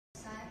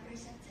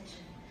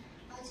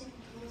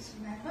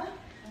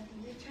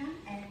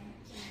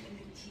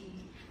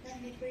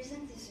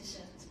recent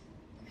decisions.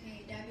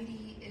 Okay,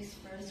 diabetes is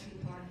first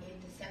reported in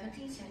the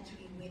 17th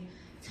century with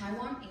Type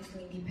 1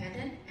 insulin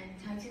dependent and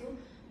Type 2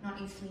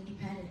 non-insulin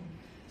dependent.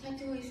 Type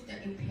 2 is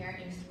the impaired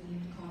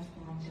insulin caused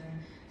from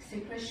the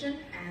secretion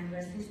and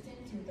resistant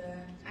to the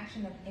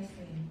action of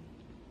insulin.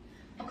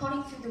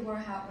 According to the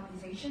World Health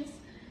Organization,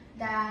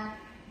 that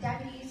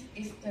diabetes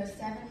is the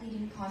 7th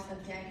leading cause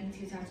of death in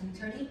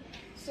 2030,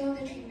 so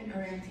the treatment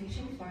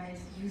orientation for us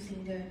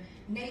using the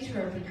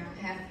natural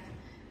product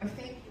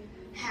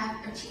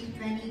have achieved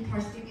many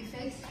positive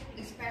effects,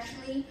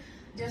 especially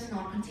does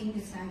not contain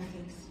the side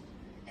effects.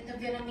 And the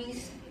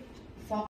Vietnamese